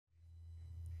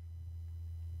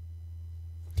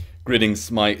Greetings,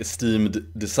 my esteemed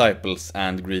disciples,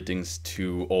 and greetings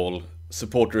to all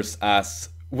supporters as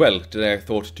well. Today I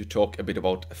thought to talk a bit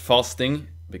about fasting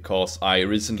because I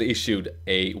recently issued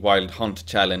a Wild Hunt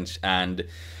challenge, and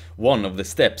one of the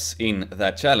steps in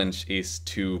that challenge is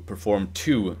to perform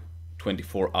two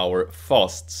 24-hour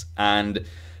fasts. And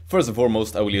first and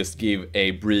foremost, I will just give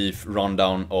a brief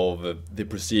rundown of the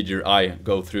procedure I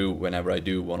go through whenever I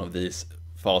do one of these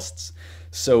fasts.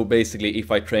 So basically, if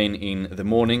I train in the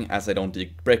morning, as I don't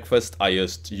eat breakfast, I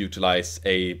just utilize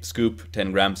a scoop,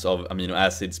 10 grams of amino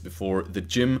acids before the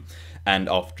gym, and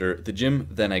after the gym,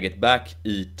 then I get back,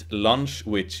 eat lunch,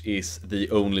 which is the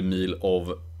only meal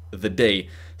of the day.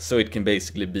 So it can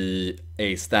basically be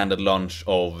a standard lunch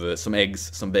of some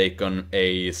eggs, some bacon,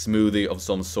 a smoothie of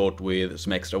some sort with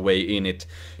some extra whey in it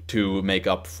to make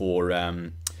up for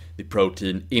the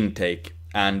protein intake.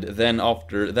 And then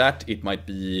after that, it might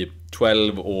be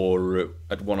 12 or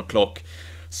at 1 o'clock,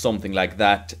 something like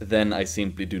that. Then I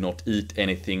simply do not eat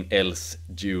anything else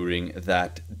during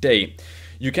that day.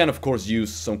 You can of course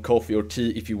use some coffee or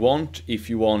tea if you want. If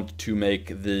you want to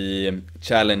make the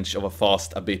challenge of a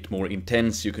fast a bit more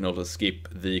intense, you can also skip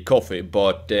the coffee.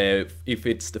 But if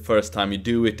it's the first time you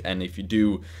do it, and if you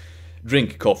do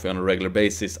drink coffee on a regular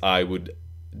basis, I would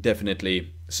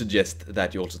definitely suggest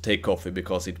that you also take coffee,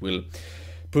 because it will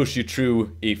push you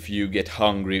through if you get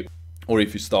hungry or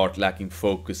if you start lacking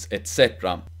focus,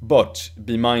 etc. But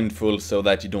be mindful so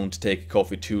that you don't take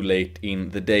coffee too late in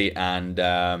the day and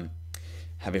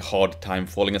have a hard time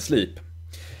falling asleep.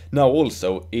 Now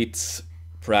also, it's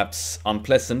perhaps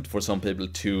unpleasant for some people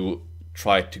to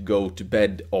try to go to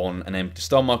bed on an empty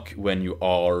stomach when you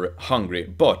are hungry,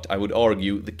 but I would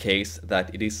argue the case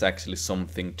that it is actually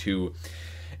something to...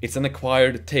 It's an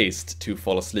acquired taste to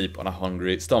fall asleep on a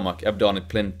hungry stomach. I've done it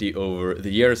plenty over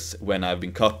the years when I've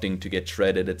been cutting to get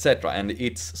shredded, etc. And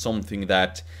it's something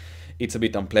that it's a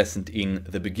bit unpleasant in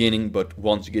the beginning, but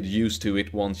once you get used to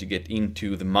it, once you get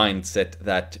into the mindset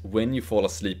that when you fall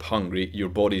asleep hungry, your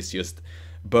body is just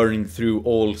burning through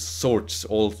all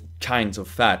kinds of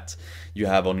fat you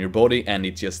have on your body, and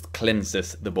it just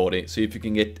cleanses the body. So if you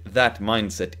can get that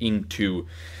mindset into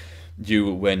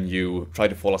you when you try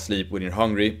to fall asleep when you're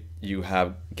hungry, you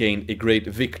have gained a great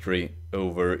victory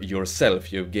over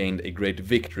yourself. You've gained a great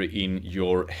victory in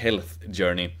your health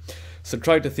journey. So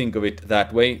try to think of it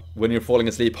that way. When you're falling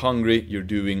asleep hungry, you're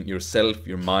doing yourself,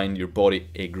 your mind, your body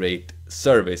a great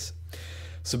service.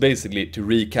 So basically, to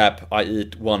recap, I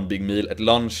eat one big meal at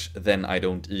lunch, then I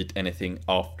don't eat anything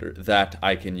after that.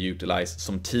 I can utilize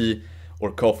some tea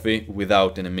or coffee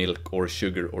without any milk or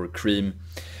sugar or cream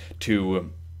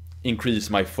to increase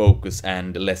my focus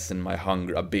and lessen my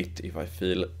hunger a bit if I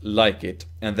feel like it.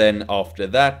 And then after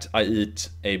that, I eat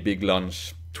a big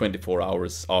lunch 24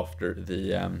 hours after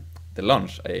the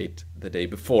lunch I ate the day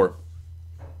before.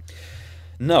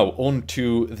 Now on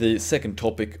to the second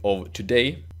topic of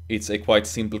today. It's a quite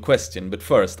simple question, but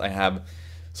first I have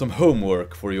some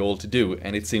homework for you all to do,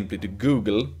 and it's simply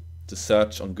to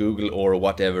search on Google or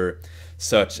whatever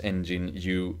search engine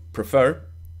you prefer.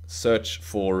 Search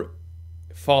for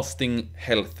fasting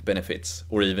health benefits,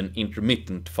 or even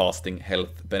intermittent fasting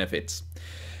health benefits.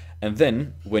 And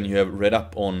then when you have read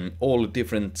up on all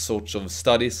different sorts of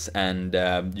studies, and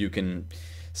you can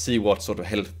see what sort of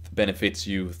health benefits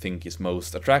you think is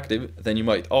most attractive, then you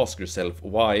might ask yourself,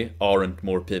 why aren't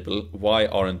more people, why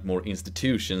aren't more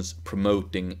institutions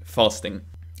promoting fasting?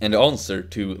 And the answer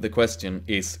to the question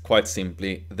is quite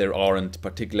simply, there aren't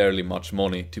particularly much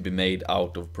money to be made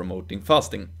out of promoting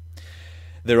fasting.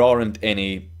 There aren't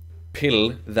any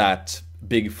pill that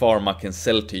big pharma can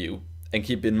sell to you. And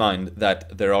keep in mind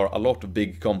that there are a lot of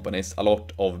big companies, a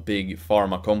lot of big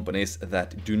pharma companies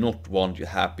that do not want you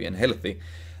happy and healthy.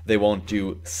 They want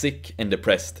you sick and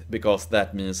depressed, because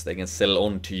that means they can sell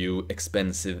on to you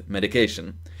expensive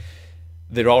medication.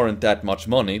 There aren't that much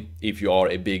money, if you are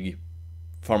a big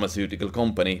pharmaceutical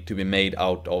company, to be made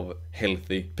out of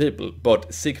healthy people.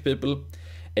 But sick people,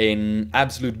 an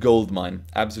absolute gold mine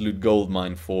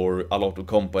for a lot of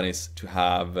companies to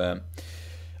have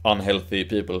unhealthy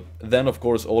people. Then of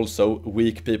course also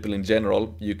weak people in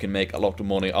general, you can make a lot of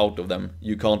money out of them.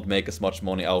 You can't make as much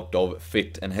money out of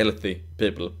fit and healthy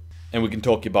people. And we can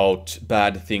talk about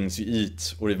bad things you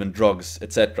eat, or even drugs,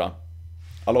 etc.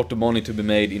 A lot of money to be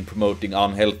made in promoting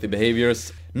unhealthy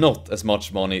behaviors, not as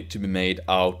much money to be made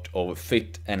out of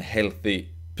fit and healthy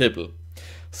people.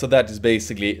 So that is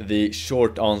basically the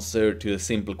short answer to the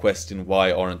simple question,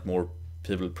 why aren't more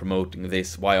people promoting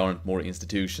this, why aren't more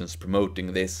institutions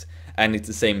promoting this? And it's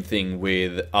the same thing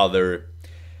with other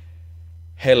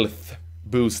health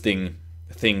boosting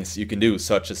things you can do,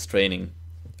 such as training.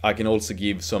 I can also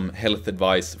give some health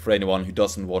advice for anyone who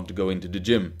doesn't want to go into the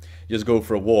gym. Just go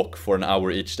for a walk for an hour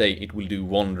each day. It will do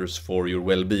wonders for your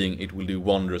well-being. It will do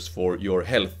wonders for your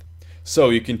health. So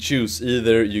you can choose,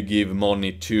 either you give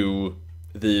money to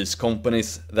these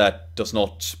companies that does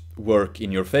not work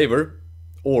in your favor,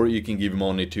 or you can give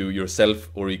money to yourself,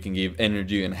 or you can give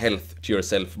energy and health to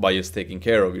yourself by just taking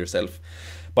care of yourself,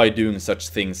 by doing such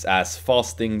things as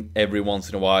fasting every once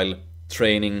in a while,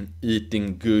 training,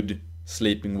 eating good,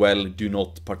 sleeping well, do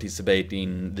not participate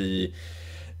in the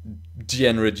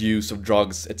degenerate use of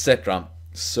drugs, etc.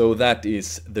 So that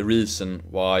is the reason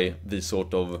why these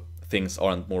sort of things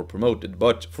aren't more promoted.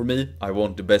 But for me, I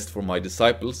want the best for my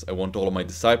disciples. I want all of my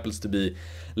disciples to be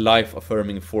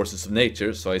life-affirming forces of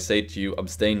nature. So I say to you,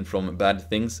 abstain from bad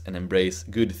things and embrace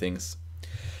good things.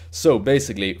 So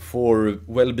basically, for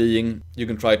well-being, you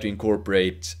can try to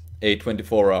incorporate a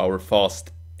 24-hour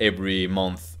fast every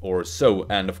month or so,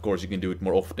 and of course you can do it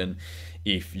more often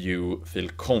if you feel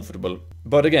comfortable.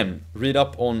 But again, read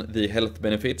up on the health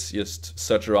benefits, just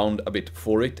search around a bit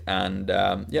for it, and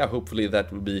yeah, hopefully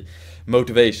that will be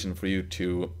motivation for you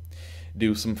to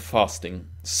do some fasting.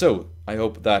 So I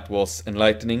hope that was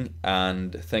enlightening,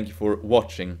 and thank you for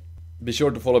watching. Be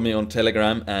sure to follow me on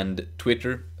Telegram and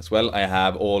Twitter as well. I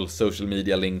have all social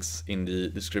media links in the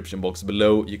description box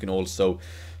below. You can also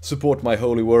support my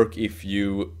holy work if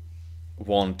you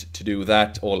want to do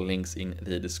that. All links in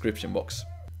the description box.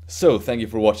 So thank you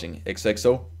for watching.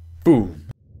 XXO. Boom.